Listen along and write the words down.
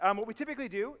What we typically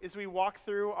do is we walk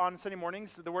through on Sunday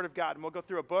mornings the Word of God, and we'll go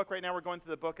through a book. Right now we're going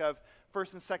through the book of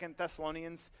 1st and 2nd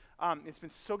Thessalonians. It's been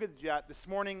so good to do that. This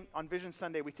morning on Vision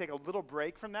Sunday, we take a little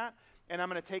break from that, and I'm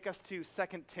going to take us to 2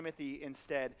 Timothy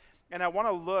instead. And I want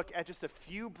to look at just a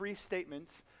few brief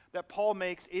statements that Paul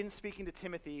makes in speaking to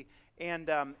Timothy, and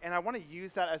I want to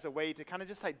use that as a way to kind of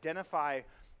just identify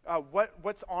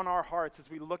what's on our hearts as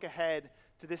we look ahead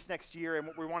to this next year and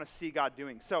what we want to see God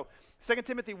doing. So 2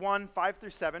 Timothy 1, 5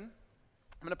 through 7. I'm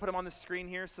going to put them on the screen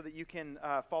here so that you can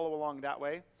follow along that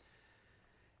way.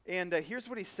 And here's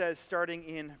what he says starting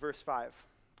in verse 5.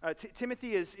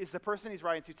 Timothy is the person he's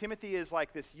writing to. Timothy is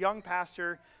like this young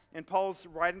pastor, and Paul's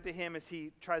writing to him as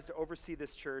he tries to oversee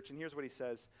this church. And here's what he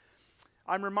says.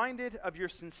 I'm reminded of your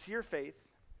sincere faith,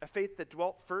 a faith that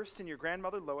dwelt first in your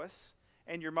grandmother Lois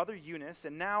and your mother Eunice,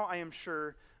 and now I am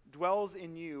sure dwells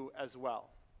in you as well.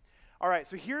 All right,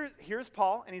 so here's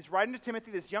Paul, and he's writing to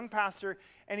Timothy, this young pastor,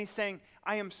 and he's saying,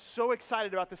 I am so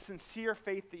excited about the sincere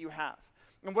faith that you have.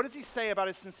 And what does he say about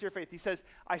his sincere faith? He says,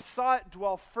 I saw it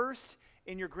dwell first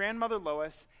in your grandmother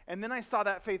Lois, and then I saw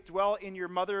that faith dwell in your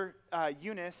mother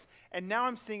Eunice, and now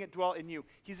I'm seeing it dwell in you.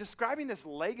 He's describing this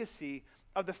legacy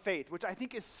of the faith, which I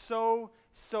think is so,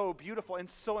 so beautiful and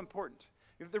so important.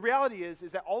 The reality is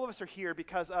that all of us are here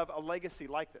because of a legacy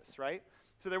like this, right?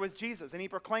 So there was Jesus, and he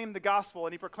proclaimed the gospel,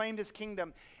 and he proclaimed his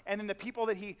kingdom, and then the people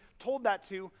that he told that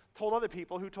to told other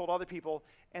people who told other people,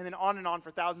 and then on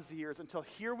for thousands of years until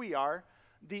here we are,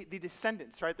 the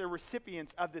descendants, right? The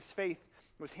recipients of this faith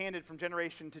was handed from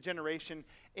generation to generation.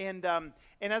 And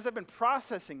as I've been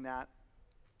processing that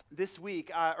this week,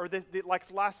 the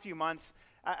last few months,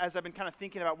 as I've been kind of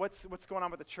thinking about what's going on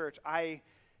with the church, I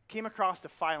came across a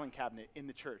filing cabinet in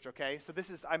the church, okay? So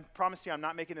I promise you I'm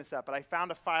not making this up, but I found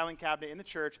a filing cabinet in the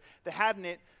church that had in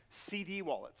it CD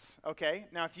wallets, okay?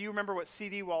 Now, if you remember what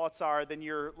CD wallets are, then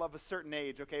you're of a certain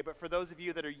age, okay? But for those of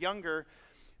you that are younger,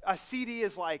 a CD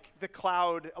is like the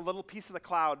cloud, a little piece of the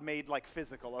cloud made like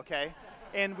physical, okay?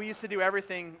 And we used to do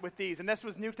everything with these, and this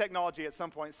was new technology at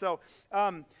some point. So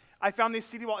I found these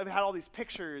CD wallets. It had all these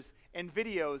pictures and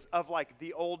videos of like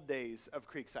the old days of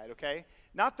Creekside, okay?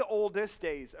 Not the oldest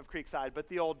days of Creekside, but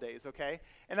the old days, okay?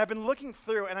 And I've been looking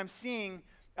through, and I'm seeing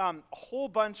a whole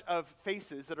bunch of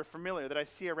faces that are familiar that I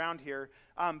see around here,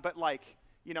 but like,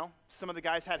 you know, some of the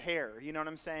guys had hair, you know what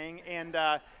I'm saying? And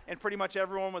pretty much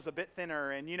everyone was a bit thinner,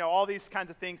 and, you know, all these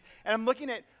kinds of things. And I'm looking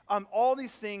at all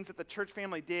these things that the church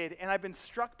family did, and I've been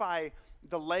struck by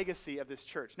the legacy of this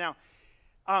church. Now,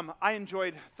 I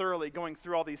enjoyed thoroughly going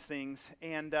through all these things,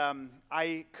 and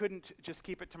I couldn't just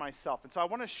keep it to myself. And so I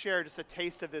want to share just a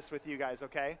taste of this with you guys,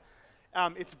 okay?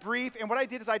 It's brief, and what I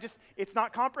did is it's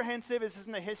not comprehensive. This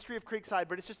isn't the history of Creekside,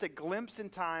 but it's just a glimpse in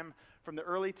time from the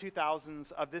early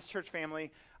 2000s of this church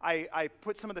family. I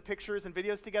put some of the pictures and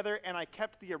videos together, and I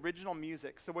kept the original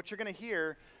music. So what you're going to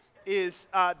hear is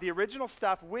the original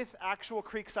stuff with actual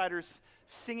Creeksiders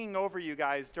singing over you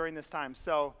guys during this time.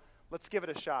 So let's give it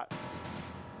a shot.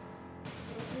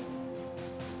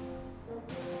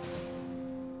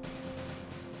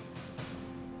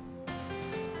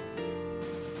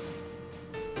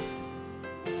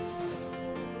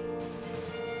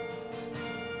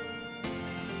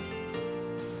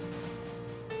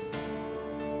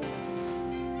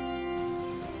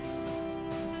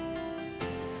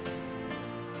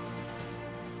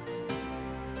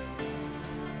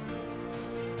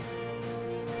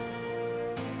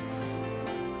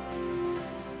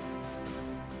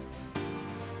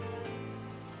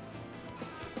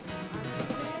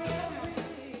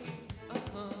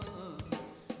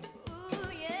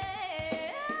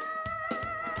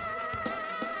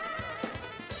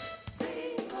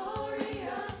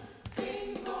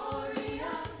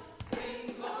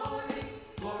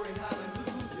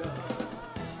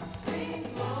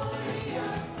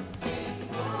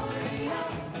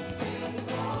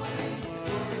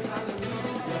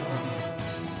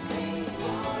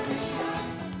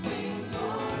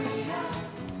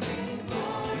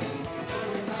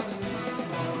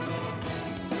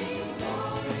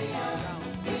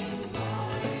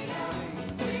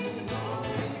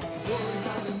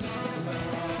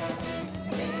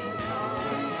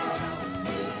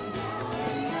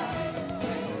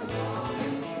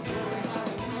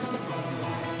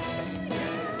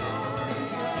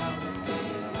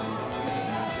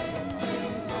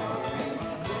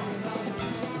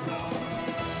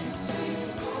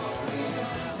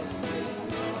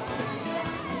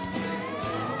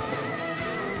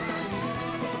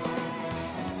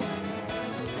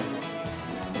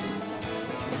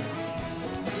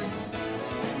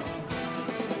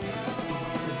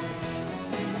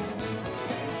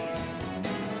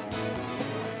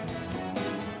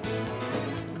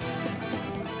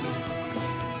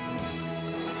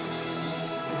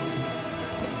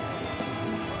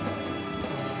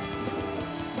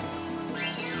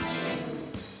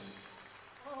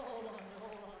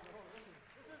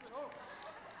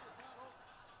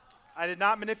 I did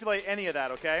not manipulate any of that,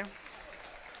 okay?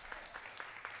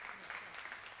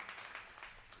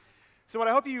 So what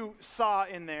I hope you saw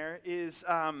in there is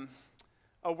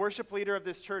a worship leader of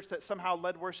this church that somehow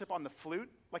led worship on the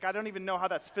flute. Like, I don't even know how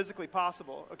that's physically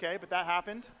possible, okay? But that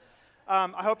happened.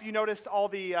 I hope you noticed all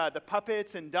the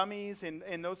puppets and dummies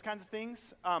and those kinds of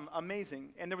things. Amazing.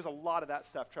 And there was a lot of that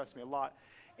stuff, trust me, a lot.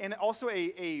 And also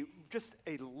just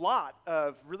a lot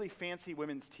of really fancy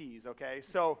women's teas, okay?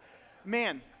 So,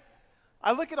 man,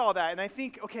 I look at all that and I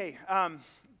think, okay,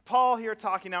 Paul here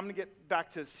talking, now I'm going to get back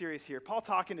to serious here. Paul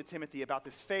talking to Timothy about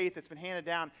this faith that's been handed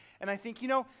down. And I think,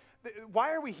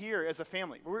 why are we here as a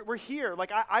family? We're here.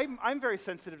 Like, I'm very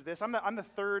sensitive to this. I'm the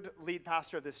third lead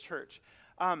pastor of this church.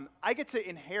 I get to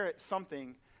inherit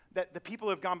something that the people who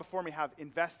have gone before me have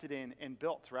invested in and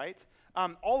built, right?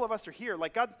 All of us are here.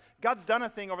 Like, God's done a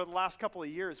thing over the last couple of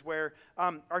years where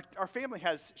our family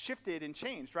has shifted and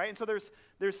changed, right? And so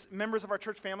there's members of our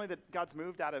church family that God's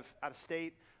moved out of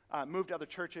state, moved to other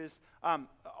churches.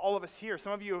 All of us here,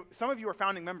 some of you are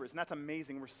founding members, and that's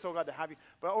amazing. We're so glad to have you.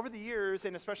 But over the years,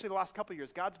 and especially the last couple of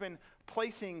years, God's been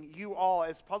placing you all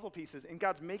as puzzle pieces, and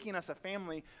God's making us a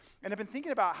family. And I've been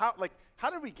thinking about how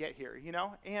did we get here,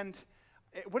 And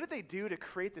what did they do to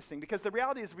create this thing? Because the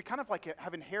reality is we kind of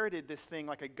have inherited this thing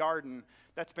like a garden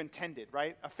that's been tended,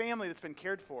 right? A family that's been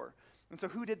cared for. And so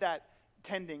who did that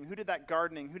tending? Who did that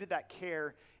gardening? Who did that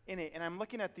care in it? And I'm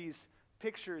looking at these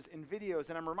pictures and videos,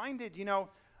 and I'm reminded,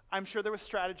 I'm sure there was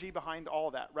strategy behind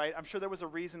all that, right? I'm sure there was a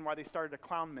reason why they started a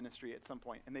clown ministry at some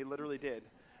point, and they literally did.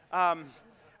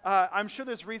 I'm sure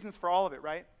there's reasons for all of it,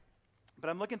 right? But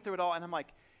I'm looking through it all, and I'm like,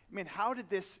 man, how did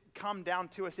this come down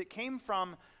to us? It came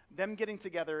from them getting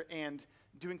together and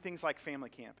doing things like family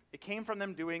camp. It came from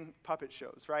them doing puppet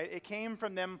shows, right? It came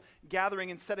from them gathering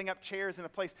and setting up chairs in a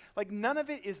place. Like, none of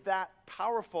it is that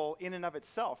powerful in and of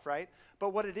itself, right? But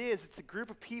what it is, it's a group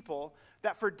of people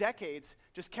that for decades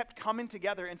just kept coming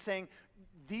together and saying,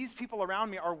 these people around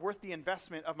me are worth the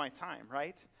investment of my time,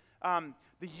 right?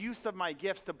 The use of my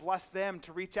gifts to bless them,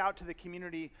 to reach out to the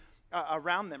community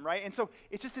around them, right? And so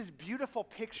it's just this beautiful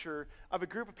picture of a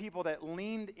group of people that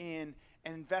leaned in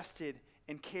and invested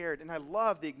and cared. And I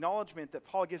love the acknowledgement that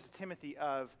Paul gives to Timothy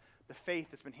of the faith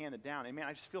that's been handed down. And man,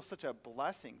 I just feel such a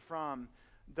blessing from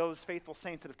those faithful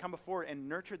saints that have come before and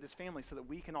nurtured this family so that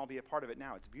we can all be a part of it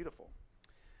now. It's beautiful.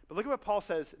 But look at what Paul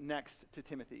says next to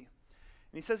Timothy.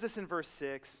 And he says this in verse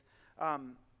 6,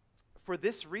 for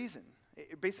this reason,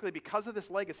 basically because of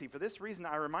this legacy, for this reason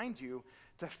I remind you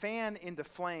to fan into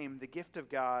flame the gift of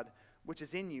God which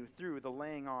is in you through the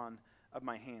laying on of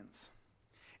my hands.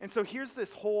 And so here's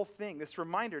this whole thing, this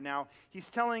reminder now.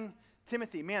 He's telling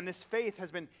Timothy, man, this faith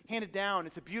has been handed down.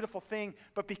 It's a beautiful thing.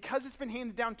 But because it's been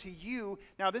handed down to you,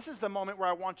 now this is the moment where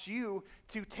I want you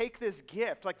to take this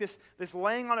gift, like this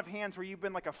laying on of hands where you've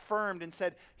been like affirmed and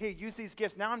said, hey, use these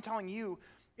gifts. Now I'm telling you,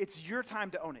 it's your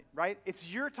time to own it, right? It's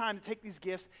your time to take these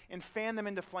gifts and fan them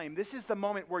into flame. This is the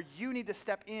moment where you need to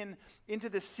step into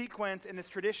this sequence and this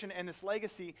tradition and this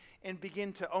legacy and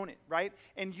begin to own it, right?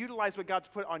 And utilize what God's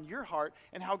put on your heart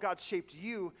and how God's shaped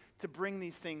you to bring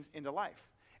these things into life.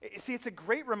 See, it's a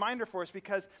great reminder for us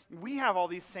because we have all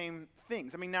these same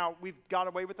things. I mean, now we've got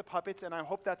away with the puppets, and I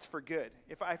hope that's for good.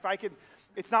 If I could,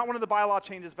 it's not one of the bylaw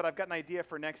changes, but I've got an idea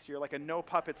for next year, like a no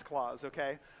puppets clause,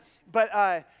 okay? But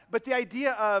the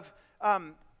idea of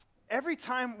every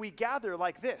time we gather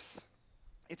like this,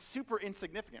 it's super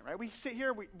insignificant, right? We sit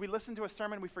here, we listen to a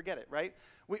sermon, we forget it, right?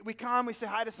 We come, we say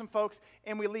hi to some folks,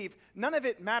 and we leave. None of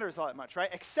it matters all that much, right?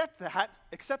 Except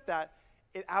that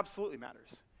it absolutely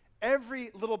matters. Every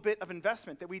little bit of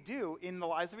investment that we do in the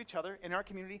lives of each other, in our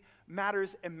community,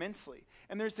 matters immensely.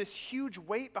 And there's this huge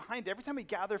weight behind it. Every time we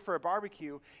gather for a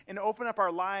barbecue and open up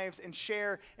our lives and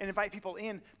share and invite people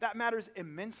in, that matters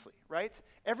immensely, right?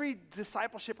 Every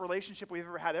discipleship relationship we've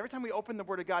ever had, every time we open the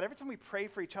Word of God, every time we pray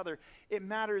for each other, it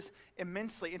matters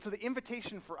immensely. And so the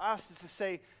invitation for us is to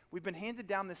say, we've been handed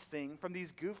down this thing from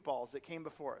these goofballs that came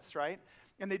before us, right?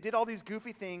 And they did all these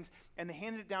goofy things, and they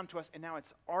handed it down to us, and now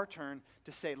it's our turn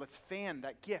to say, let's fan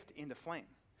that gift into flame.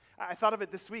 I thought of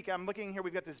it this week. I'm looking here.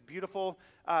 We've got this beautiful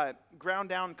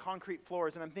ground-down concrete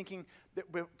floors, and I'm thinking that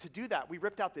to do that, we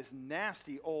ripped out this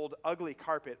nasty, old, ugly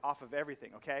carpet off of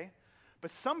everything, okay? But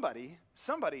somebody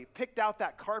picked out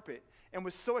that carpet and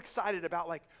was so excited about,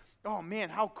 like, oh man,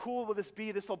 how cool will this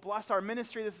be? This will bless our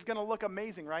ministry. This is going to look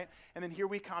amazing, right? And then here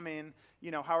we come in,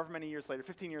 however many years later,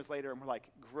 15 years later, and we're like,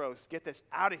 gross, get this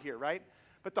out of here, right?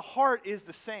 But the heart is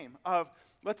the same of,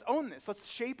 let's own this, let's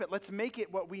shape it, let's make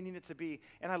it what we need it to be.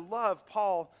 And I love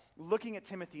Paul looking at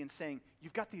Timothy and saying,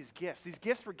 you've got these gifts. These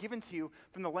gifts were given to you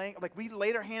from the like we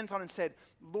laid our hands on and said,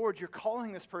 Lord, you're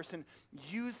calling this person,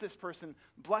 use this person,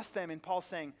 bless them. And Paul's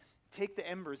saying, take the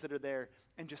embers that are there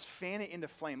and just fan it into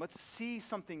flame. Let's see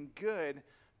something good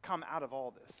come out of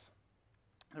all this.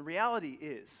 The reality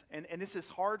is, and this is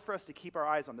hard for us to keep our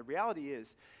eyes on, the reality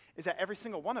is that every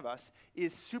single one of us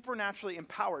is supernaturally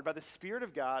empowered by the Spirit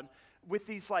of God with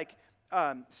these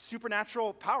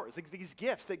supernatural powers, like these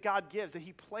gifts that God gives, that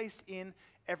he placed in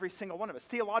every single one of us.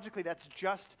 Theologically, that's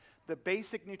just the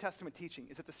basic New Testament teaching,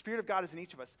 is that the Spirit of God is in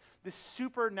each of us, this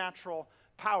supernatural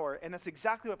power, and that's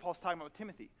exactly what Paul's talking about with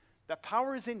Timothy. That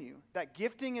power is in you. That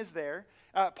gifting is there.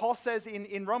 Paul says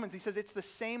in Romans, he says it's the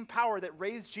same power that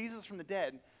raised Jesus from the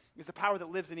dead is the power that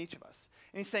lives in each of us.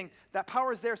 And he's saying that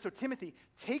power is there. So Timothy,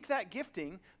 take that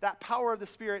gifting, that power of the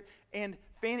Spirit, and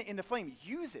fan it into flame.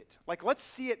 Use it. Like, let's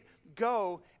see it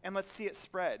go and let's see it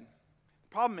spread. The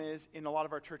problem is, in a lot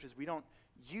of our churches, we don't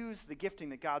use the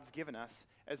gifting that God's given us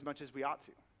as much as we ought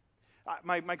to.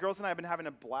 My girls and I have been having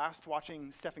a blast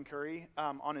watching Stephen Curry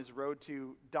on his road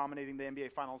to dominating the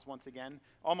NBA Finals once again.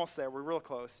 Almost there. We're real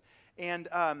close. And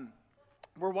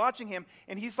we're watching him,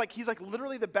 and he's like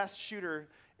literally the best shooter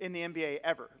in the NBA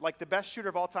ever. Like the best shooter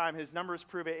of all time. His numbers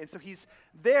prove it. And so he's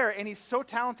there, and he's so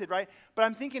talented, right? But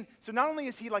I'm thinking, so not only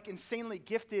is he like insanely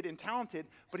gifted and talented,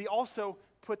 but he also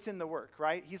puts in the work,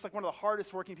 right? He's like one of the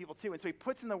hardest working people too. And so he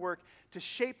puts in the work to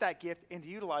shape that gift and to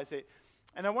utilize it.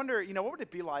 And I wonder, what would it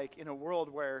be like in a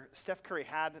world where Steph Curry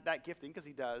had that gifting, because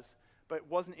he does, but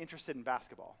wasn't interested in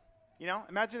basketball?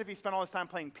 Imagine if he spent all his time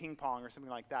playing ping pong or something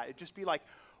like that. It'd just be like,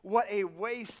 what a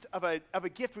waste of a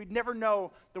gift. We'd never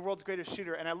know the world's greatest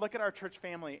shooter. And I look at our church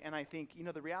family and I think,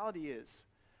 the reality is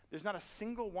there's not a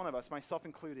single one of us, myself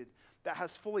included, that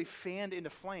has fully fanned into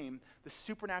flame the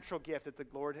supernatural gift that the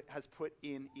Lord has put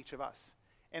in each of us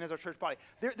and as our church body.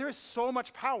 There is so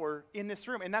much power in this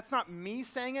room. And that's not me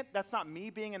saying it. That's not me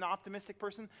being an optimistic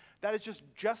person. That is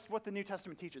just what the New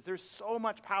Testament teaches. There's so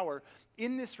much power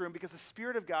in this room because the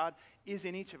Spirit of God is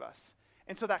in each of us.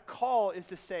 And so that call is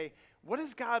to say, what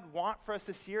does God want for us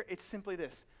this year? It's simply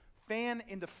this: fan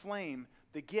into flame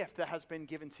the gift that has been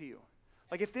given to you.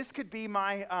 Like if this could be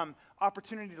my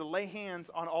opportunity to lay hands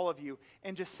on all of you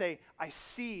and just say, I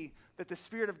see that the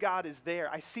Spirit of God is there.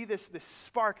 I see this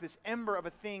spark, this ember of a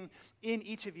thing in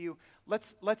each of you.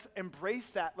 Let's embrace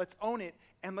that. Let's own it.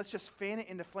 And let's just fan it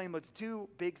into flame. Let's do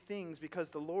big things because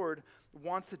the Lord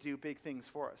wants to do big things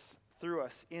for us, through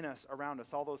us, in us, around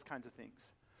us, all those kinds of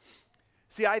things.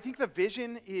 See, I think the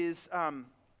vision is,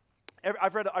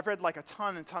 I've read like a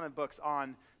ton of books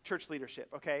on church leadership,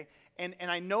 okay? And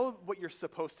I know what you're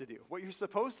supposed to do. What you're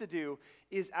supposed to do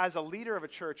is, as a leader of a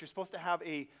church, you're supposed to have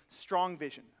a strong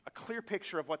vision, a clear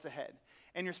picture of what's ahead.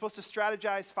 And you're supposed to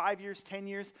strategize 5 years, 10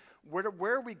 years.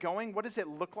 Where are we going? What does it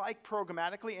look like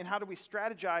programmatically? And how do we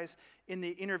strategize in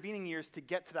the intervening years to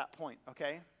get to that point,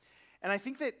 okay? And I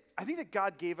think that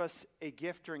God gave us a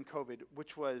gift during COVID,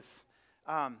 which was,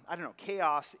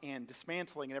 chaos and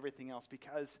dismantling and everything else,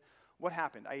 because what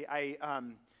happened? I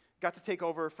got to take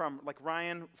over from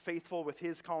Ryan, faithful with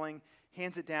his calling,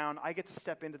 hands it down. I get to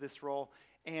step into this role.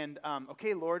 And,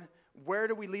 okay, Lord, where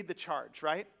do we lead the charge,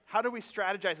 right? How do we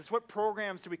strategize this? What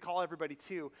programs do we call everybody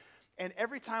to? And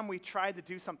every time we tried to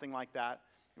do something like that,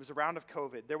 it was a round of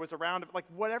COVID. There was a round of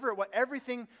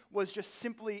everything was just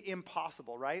simply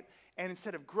impossible, right? And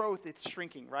instead of growth, it's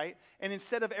shrinking, right? And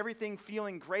instead of everything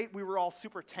feeling great, we were all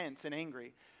super tense and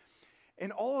angry.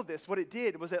 And all of this, what it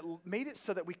did was it made it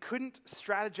so that we couldn't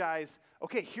strategize,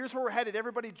 okay, here's where we're headed.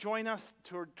 Everybody join us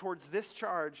towards this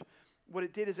charge. What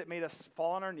it did is it made us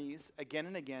fall on our knees again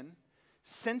and again,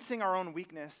 sensing our own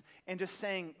weakness and just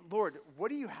saying, Lord, what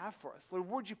do you have for us? Lord,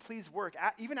 would you please work?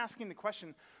 Even asking the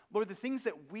question, Lord, the things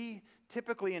that we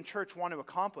typically in church want to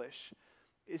accomplish,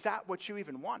 is that what you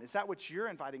even want? Is that what you're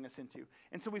inviting us into?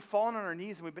 And so we've fallen on our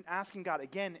knees and we've been asking God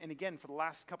again and again for the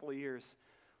last couple of years,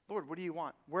 Lord, what do you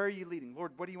want? Where are you leading?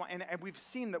 Lord, what do you want? And we've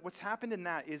seen that what's happened in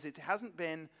that is it hasn't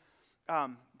been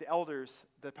the elders,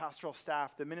 the pastoral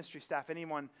staff, the ministry staff,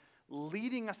 anyone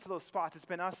leading us to those spots. It's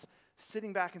been us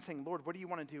sitting back and saying, Lord, what do you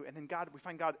want to do? And then we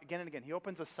find God again and again. He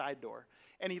opens a side door,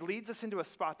 and he leads us into a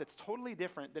spot that's totally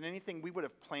different than anything we would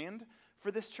have planned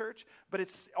for this church, but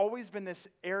it's always been this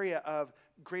area of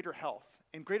greater health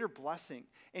and greater blessing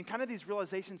and kind of these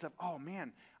realizations of, oh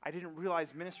man, I didn't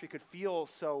realize ministry could feel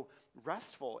so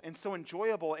restful and so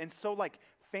enjoyable and so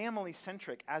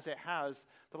family-centric as it has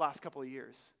the last couple of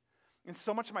years. And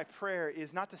so much of my prayer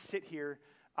is not to sit here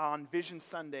on Vision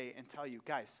Sunday and tell you,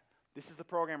 guys, this is the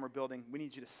program we're building. We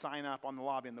need you to sign up on the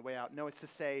lobby on the way out. No, it's to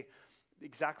say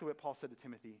exactly what Paul said to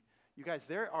Timothy. You guys,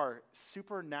 there are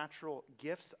supernatural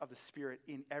gifts of the Spirit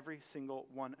in every single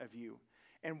one of you.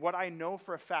 And what I know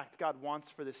for a fact God wants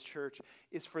for this church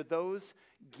is for those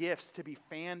gifts to be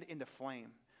fanned into flame.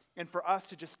 And for us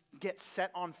to just get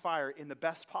set on fire in the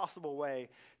best possible way,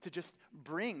 to just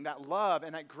bring that love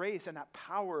and that grace and that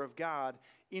power of God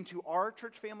into our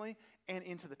church family and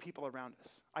into the people around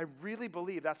us. I really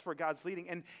believe that's where God's leading.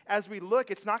 And as we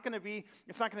look, it's not going to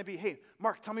be, hey,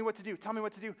 Mark, tell me what to do. Tell me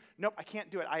what to do. Nope, I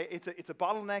can't do it. It's a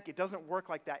bottleneck. It doesn't work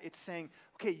like that. It's saying,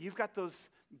 okay, you've got those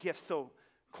gifts, so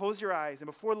close your eyes, and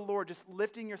before the Lord, just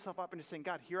lifting yourself up and just saying,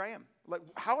 God, here I am. Like,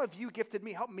 how have you gifted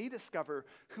me? Help me discover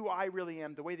who I really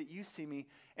am, the way that you see me,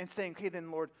 and saying, okay,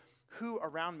 then, Lord, who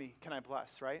around me can I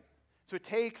bless, right? So it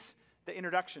takes the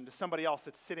introduction to somebody else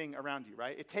that's sitting around you,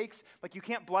 right? It takes, like, you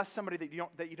can't bless somebody that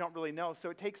you don't really know, so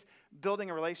it takes building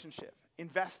a relationship,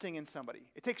 investing in somebody.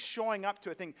 It takes showing up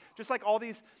to a thing. Just like all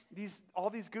these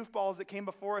goofballs that came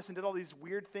before us and did all these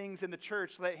weird things in the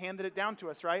church that handed it down to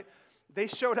us, right? They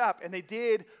showed up and they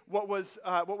did what was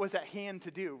at hand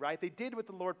to do, right? They did what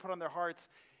the Lord put on their hearts,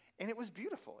 and it was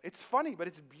beautiful. It's funny, but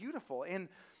it's beautiful. And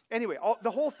anyway,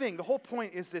 the whole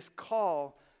point is this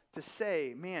call to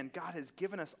say, man, God has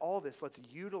given us all this. Let's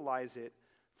utilize it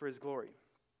for his glory.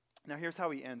 Now, here's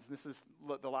how he ends. This is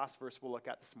the last verse we'll look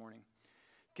at this morning.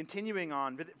 Continuing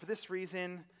on, for this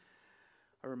reason,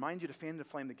 I remind you to fan into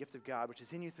flame the gift of God, which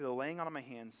is in you through the laying on of my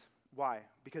hands. Why?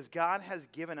 Because God has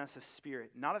given us a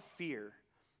spirit, not of fear,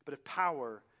 but of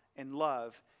power and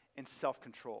love and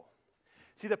self-control.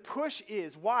 See, the push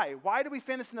is, why? Why do we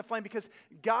fan this in the flame? Because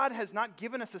God has not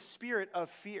given us a spirit of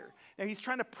fear. Now, he's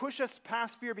trying to push us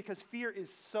past fear because fear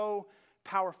is so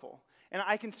powerful. And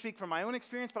I can speak from my own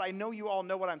experience, but I know you all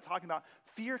know what I'm talking about.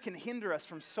 Fear can hinder us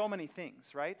from so many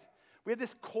things, right? We have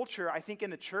this culture, I think, in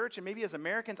the church, and maybe as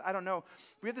Americans, I don't know,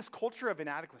 we have this culture of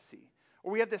inadequacy.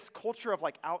 Or we have this culture of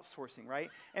like outsourcing, right?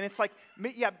 And it's like,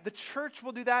 yeah, the church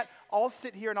will do that. I'll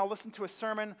sit here and I'll listen to a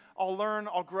sermon. I'll learn,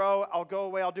 I'll grow, I'll go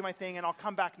away, I'll do my thing, and I'll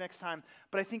come back next time.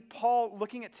 But I think Paul,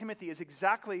 looking at Timothy, is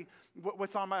exactly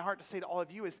what's on my heart to say to all of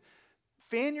you is,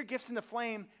 fan your gifts into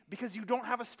flame because you don't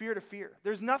have a spirit of fear.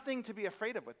 There's nothing to be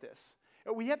afraid of with this.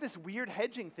 We have this weird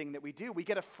hedging thing that we do. We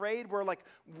get afraid. We're like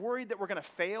worried that we're going to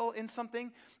fail in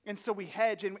something. And so we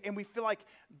hedge and we feel like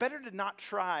better to not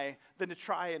try than to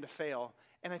try and to fail.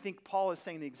 And I think Paul is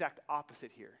saying the exact opposite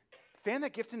here. Fan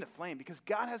that gift into flame because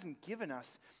God hasn't given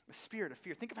us a spirit of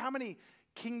fear. Think of how many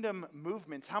kingdom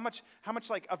movements, how much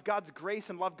like of God's grace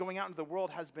and love going out into the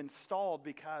world has been stalled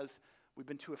because we've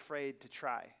been too afraid to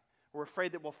try. We're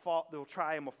afraid that we'll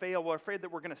try and we'll fail. We're afraid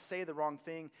that we're going to say the wrong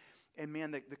thing. And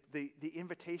man, the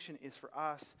invitation is for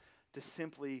us to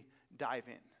simply dive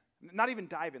in. Not even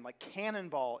dive in, like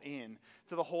cannonball in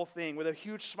to the whole thing with a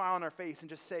huge smile on our face and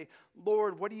just say,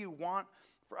 Lord, what do you want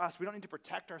for us? We don't need to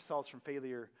protect ourselves from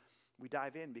failure. We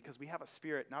dive in because we have a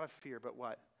spirit, not of fear, but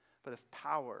what? But of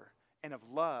power and of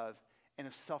love and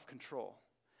of self-control.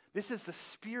 This is the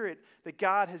spirit that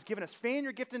God has given us. Fan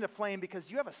your gift into flame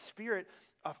because you have a spirit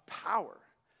of power.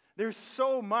 There's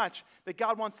so much that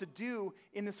God wants to do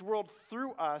in this world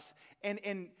through us, and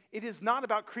it is not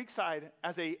about Creekside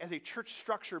as a church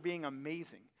structure being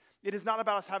amazing. It is not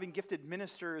about us having gifted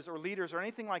ministers or leaders or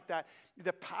anything like that.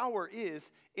 The power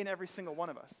is in every single one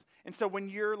of us. And so when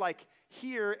you're like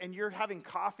here and you're having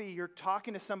coffee, you're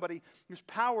talking to somebody, there's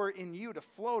power in you to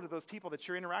flow to those people that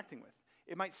you're interacting with.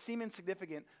 It might seem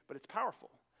insignificant, but it's powerful.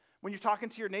 When you're talking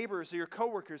to your neighbors or your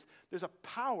coworkers, there's a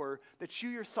power that you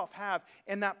yourself have,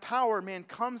 and that power, man,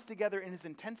 comes together and is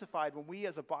intensified when we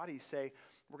as a body say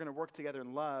we're going to work together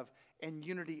in love and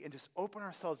unity and just open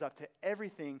ourselves up to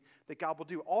everything that God will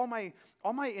do. All my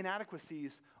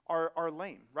inadequacies are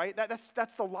lame, right?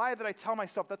 That's the lie that I tell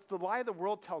myself. That's the lie the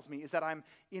world tells me, is that I'm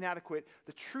inadequate.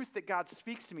 The truth that God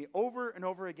speaks to me over and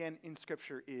over again in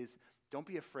Scripture is, don't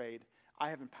be afraid. I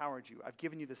have empowered you. I've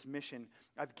given you this mission.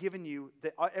 I've given you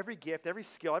every gift, every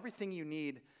skill, everything you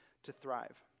need to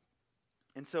thrive.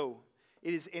 And so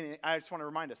it is. I just want to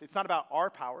remind us, it's not about our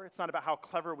power. It's not about how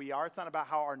clever we are. It's not about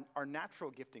how our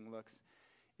natural gifting looks.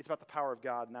 It's about the power of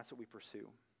God, and that's what we pursue.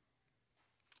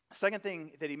 Second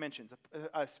thing that he mentions,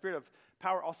 a spirit of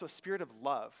power, also a spirit of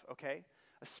love, okay?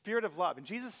 A spirit of love. And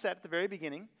Jesus said at the very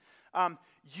beginning,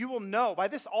 you will know, by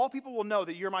this all people will know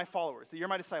that you're my followers, that you're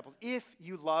my disciples, if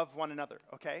you love one another,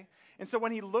 okay? And so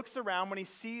when he looks around, when he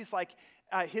sees like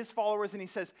his followers and he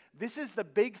says, this is the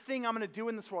big thing I'm going to do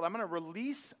in this world. I'm going to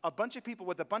release a bunch of people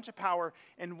with a bunch of power,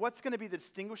 and what's going to be the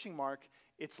distinguishing mark?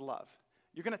 It's love.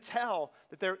 You're going to tell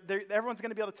that everyone's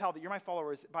going to be able to tell that you're my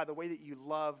followers by the way that you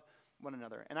love one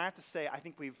another. And I have to say, I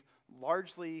think we've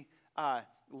largely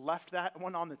left that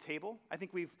one on the table. I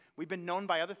think we've been known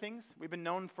by other things. We've been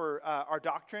known for our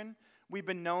doctrine. We've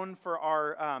been known for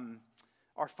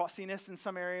our fussiness in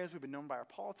some areas. We've been known by our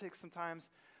politics sometimes.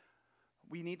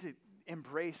 We need to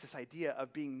embrace this idea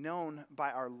of being known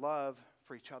by our love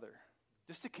for each other.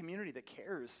 Just a community that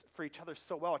cares for each other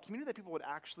so well. A community that people would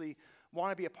actually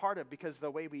want to be a part of because of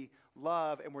the way we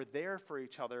love and we're there for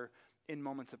each other in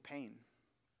moments of pain.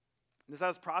 And as I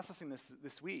was processing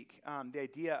this week, the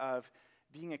idea of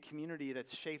being a community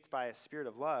that's shaped by a spirit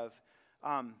of love,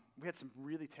 we had some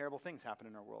really terrible things happen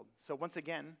in our world. So once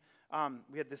again,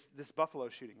 we had this Buffalo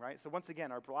shooting, right? So once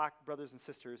again, our black brothers and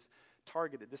sisters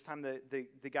targeted. This time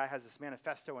the guy has this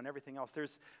manifesto and everything else.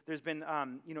 There's been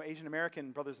Asian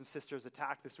American brothers and sisters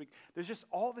attacked this week. There's just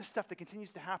all this stuff that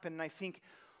continues to happen, and I think,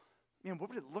 man, what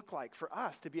would it look like for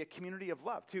us to be a community of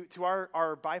love to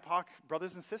our BIPOC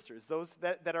brothers and sisters, those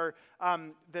that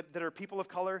are people of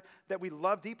color that we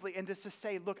love deeply, and just to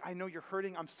say, look, I know you're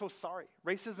hurting. I'm so sorry.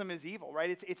 Racism is evil,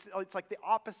 right? It's like the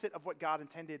opposite of what God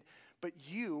intended. But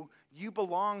you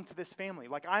belong to this family.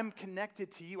 Like, I'm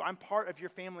connected to you. I'm part of your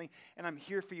family, and I'm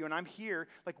here for you. And I'm here.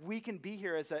 Like, we can be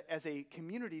here as a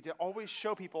community to always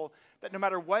show people that no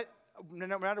matter what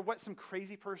some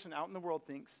crazy person out in the world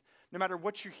thinks, no matter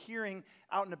what you're hearing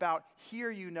out and about,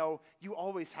 here you know you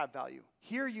always have value.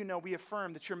 Here you know we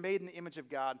affirm that you're made in the image of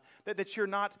God, that you're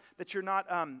not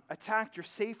attacked, you're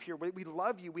safe here. We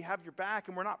love you, we have your back,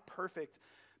 and we're not perfect,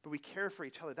 but we care for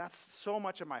each other. That's so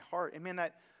much of my heart. And man,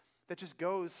 that just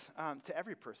goes to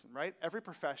every person, right? Every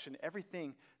profession,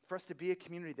 everything, for us to be a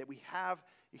community that we have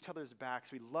each other's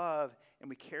backs, we love and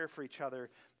we care for each other,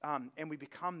 and we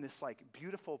become this like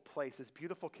beautiful place, this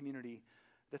beautiful community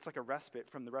that's like a respite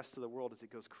from the rest of the world as it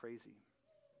goes crazy.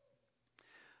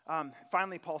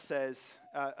 Finally, Paul says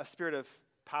a spirit of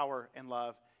power and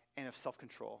love and of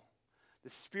self-control. The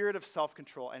spirit of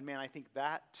self-control, and man, I think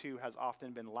that too has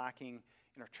often been lacking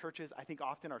in our churches. I think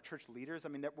often our church leaders,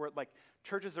 that we're like,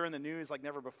 churches are in the news like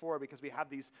never before because we have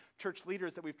these church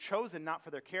leaders that we've chosen not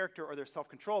for their character or their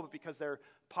self-control, but because they're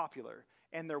popular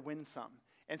and they're winsome.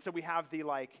 And so we have the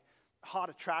like hot,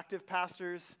 attractive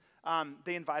pastors.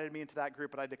 They invited me into that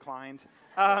group, but I declined.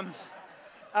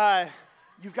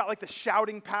 You've got like the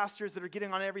shouting pastors that are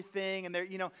getting on everything, and they're,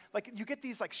 like you get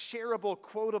these like shareable,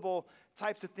 quotable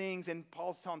types of things. And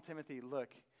Paul's telling Timothy,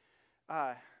 look,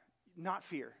 not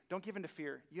fear. Don't give in to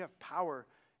fear. You have power,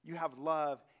 you have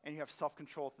love, and you have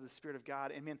self-control through the Spirit of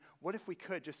God. And man, what if we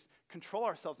could just control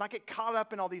ourselves, not get caught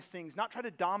up in all these things, not try to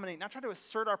dominate, not try to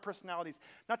assert our personalities,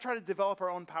 not try to develop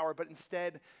our own power, but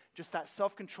instead just that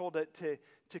self-control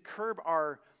to curb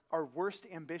our worst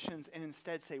ambitions and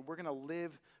instead say, we're going to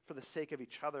live for the sake of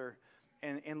each other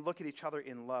and look at each other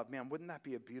in love. Man, wouldn't that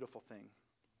be a beautiful thing?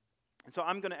 And so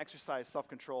I'm going to exercise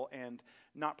self-control and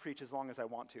not preach as long as I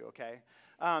want to, okay?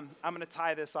 I'm going to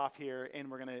tie this off here,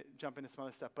 and we're going to jump into some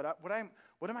other stuff. But what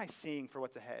am I seeing for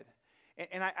what's ahead?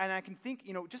 And I can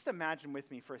think, just imagine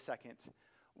with me for a second.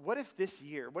 What if this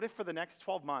year, what if for the next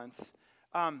 12 months,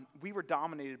 we were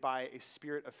dominated by a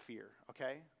spirit of fear,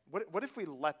 okay? What if we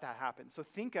let that happen? So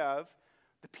think of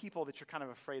the people that you're kind of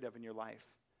afraid of in your life.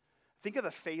 Think of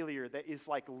the failure that is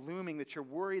like looming, that you're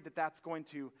worried that that's going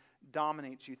to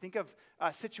dominate you. Think of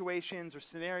situations or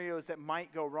scenarios that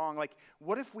might go wrong. Like,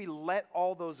 what if we let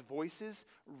all those voices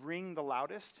ring the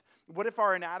loudest? What if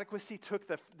our inadequacy took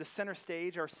the center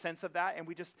stage, our sense of that, and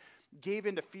we just gave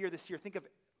into fear this year? Think of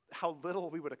how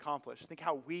little we would accomplish. Think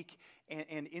how weak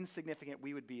and insignificant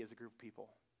we would be as a group of people.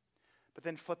 But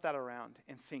then flip that around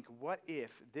and think, what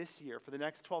if this year, for the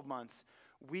next 12 months,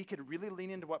 we could really lean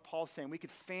into what Paul's saying. We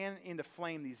could fan into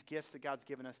flame these gifts that God's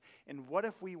given us. And what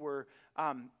if we were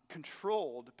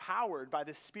controlled, powered by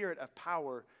this spirit of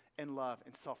power and love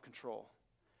and self-control?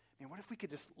 And what if we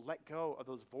could just let go of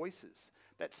those voices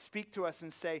that speak to us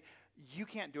and say, you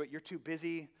can't do it, you're too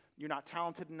busy, you're not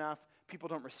talented enough, people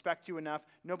don't respect you enough,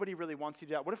 nobody really wants you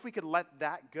to do that. What if we could let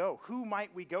that go? Who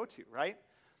might we go to, right?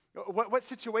 What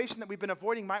situation that we've been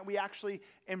avoiding might we actually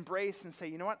embrace and say,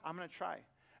 you know what, I'm going to try.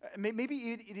 Maybe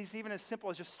it is even as simple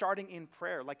as just starting in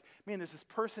prayer. Like, man, there's this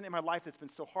person in my life that's been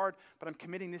so hard, but I'm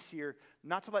committing this year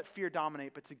not to let fear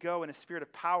dominate, but to go in a spirit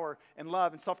of power and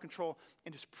love and self-control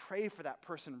and just pray for that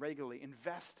person regularly,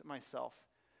 invest myself.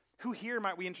 Who here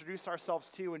might we introduce ourselves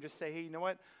to and just say, hey, you know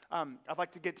what? I'd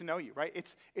like to get to know you, right?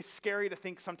 It's scary to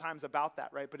think sometimes about that,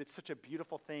 right? But it's such a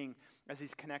beautiful thing as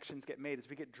these connections get made, as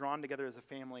we get drawn together as a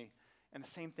family. And the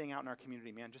same thing out in our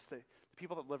community, man. Just the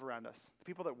people that live around us, the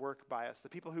people that work by us, the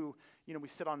people who, we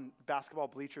sit on basketball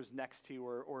bleachers next to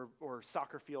or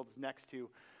soccer fields next to,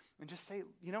 and just say,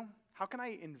 how can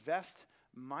I invest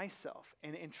myself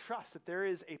and trust that there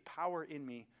is a power in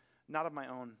me, not of my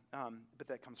own, but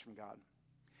that comes from God.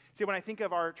 See, when I think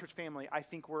of our church family, I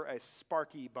think we're a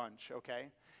sparky bunch, okay?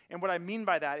 And what I mean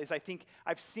by that is I think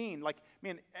I've seen, like,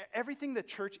 man, everything the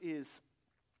church is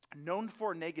known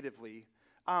for negatively,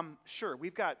 sure,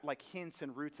 we've got like hints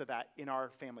and roots of that in our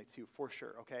family too, for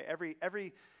sure, okay?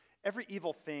 Every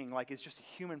evil thing, like, is just a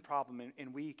human problem,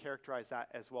 and we characterize that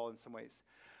as well in some ways.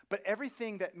 But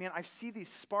everything that, man, I see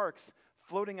these sparks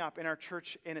floating up in our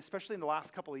church, and especially in the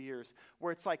last couple of years,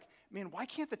 where it's like, man, why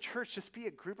can't the church just be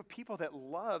a group of people that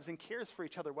loves and cares for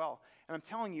each other well? And I'm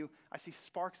telling you, I see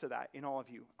sparks of that in all of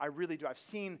you. I really do. I've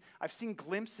seen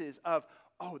glimpses of,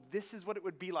 oh, this is what it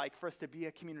would be like for us to be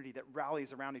a community that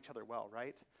rallies around each other well,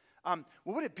 right?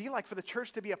 What would it be like for the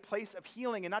church to be a place of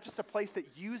healing and not just a place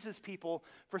that uses people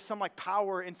for some like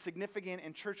power and significant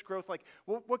and church growth? Like,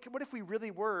 what if we really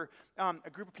were a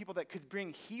group of people that could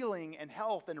bring healing and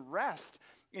health and rest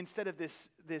instead of this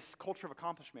culture of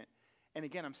accomplishment? And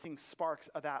again, I'm seeing sparks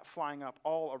of that flying up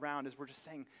all around as we're just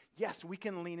saying, yes, we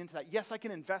can lean into that. Yes, I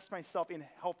can invest myself in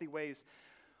healthy ways.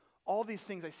 All these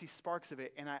things, I see sparks of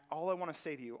it. And all I want to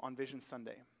say to you on Vision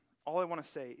Sunday, all I want to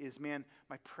say is, man,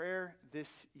 my prayer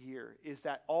this year is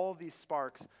that all these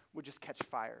sparks would just catch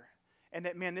fire. And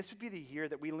that, man, this would be the year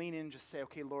that we lean in and just say,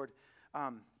 okay, Lord,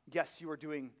 yes, you are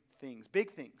doing things,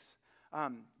 big things.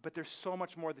 But there's so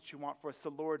much more that you want for us.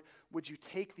 So, Lord, would you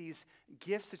take these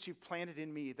gifts that you've planted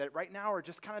in me that right now are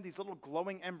just kind of these little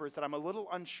glowing embers that I'm a little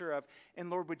unsure of. And,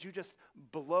 Lord, would you just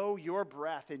blow your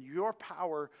breath and your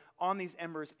power on these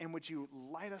embers, and would you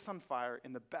light us on fire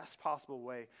in the best possible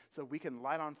way so that we can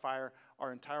light on fire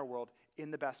our entire world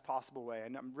in the best possible way.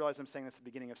 And I realize I'm saying this at the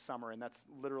beginning of summer, and that's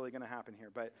literally going to happen here.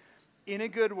 But in a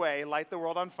good way, light the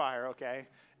world on fire, okay?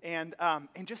 And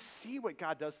just see what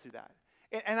God does through that.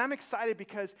 And I'm excited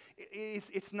because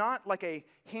it's not like a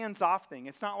hands-off thing.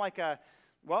 It's not like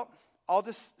I'll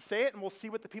just say it and we'll see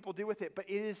what the people do with it. But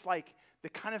it is like the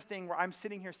kind of thing where I'm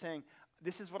sitting here saying,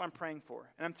 this is what I'm praying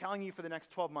for. And I'm telling you for the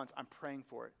next 12 months, I'm praying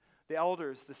for it. The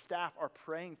elders, the staff are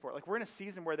praying for it. Like, we're in a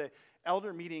season where the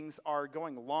elder meetings are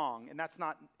going long, and that's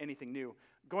not anything new.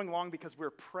 Going long because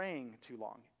we're praying too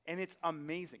long. And it's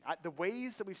amazing. The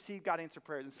ways that we've seen God answer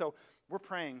prayers. And so we're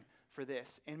praying for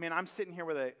this. And man, I'm sitting here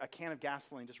with a can of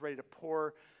gasoline just ready to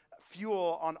pour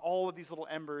fuel on all of these little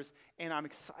embers, and I'm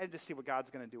excited to see what God's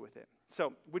going to do with it.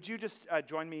 So would you just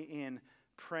join me in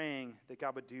praying that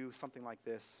God would do something like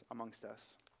this amongst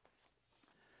us?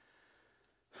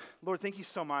 Lord, thank you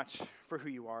so much for who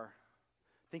you are.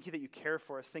 Thank you that you care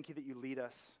for us. Thank you that you lead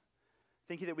us.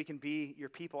 Thank you that we can be your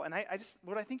people. And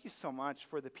Lord, I thank you so much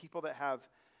for the people that have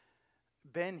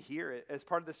been here as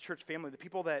part of this church family, the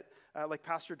people that, like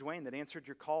Pastor Dwayne, that answered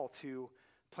your call to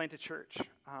plant a church.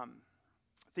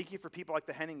 Thank you for people like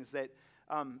the Hennings that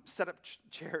set up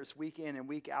chairs week in and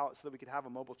week out so that we could have a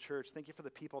mobile church. Thank you for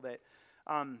the people that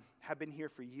have been here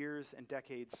for years and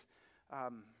decades,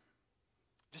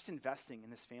 just investing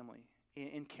in this family,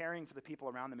 in caring for the people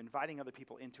around them, inviting other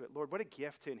people into it. Lord, what a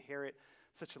gift to inherit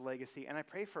such a legacy. And I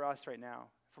pray for us right now,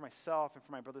 for myself and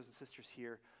for my brothers and sisters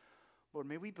here. Lord,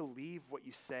 may we believe what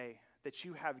you say, that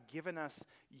you have given us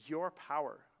your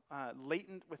power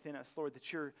latent within us, Lord,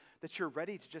 that you're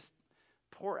ready to just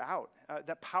pour out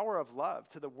that power of love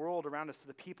to the world around us, to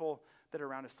the people that are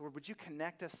around us. Lord, would you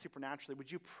connect us supernaturally?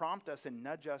 Would you prompt us and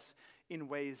nudge us in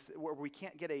ways where we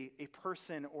can't get a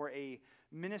person or a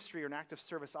ministry or an act of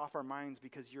service off our minds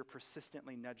because you're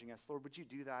persistently nudging us? Lord, would you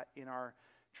do that in our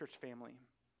church family?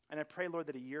 And I pray, Lord,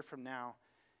 that a year from now,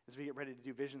 as we get ready to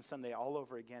do Vision Sunday all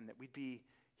over again, that we'd be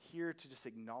here to just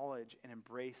acknowledge and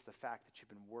embrace the fact that you've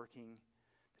been working,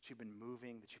 that you've been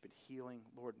moving, that you've been healing.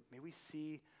 Lord, may we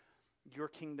see your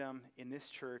kingdom in this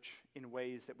church in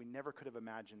ways that we never could have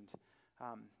imagined.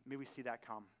 May we see that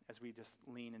come as we just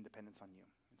lean in dependence on you.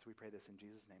 And so we pray this in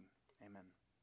Jesus' name. Amen.